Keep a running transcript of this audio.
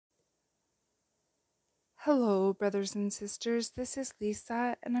Hello, brothers and sisters. This is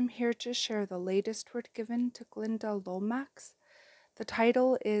Lisa, and I'm here to share the latest word given to GLYNDA LOMAX. The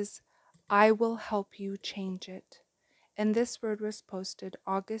title is I Will Help You Change It, and this word was posted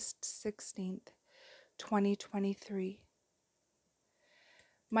August 16th, 2023.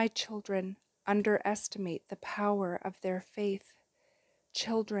 My children underestimate the power of their faith.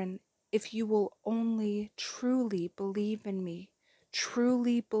 Children, if you will only truly believe in me,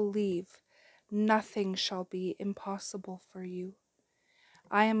 truly believe, nothing shall be impossible for you.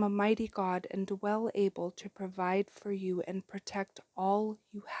 I am a mighty God and well able to provide for you and protect all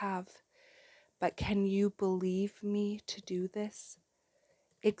you have. But can you believe me to do this?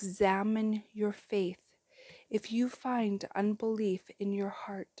 Examine your faith. If you find unbelief in your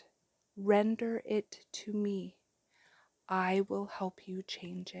heart, render it to me. I will help you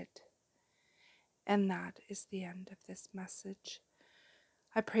change it. And that is the end of this message.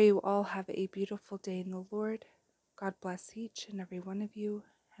 I pray you all have a beautiful day in the Lord. God bless each and every one of you,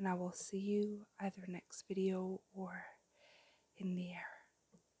 and I will see you either next video or in the air.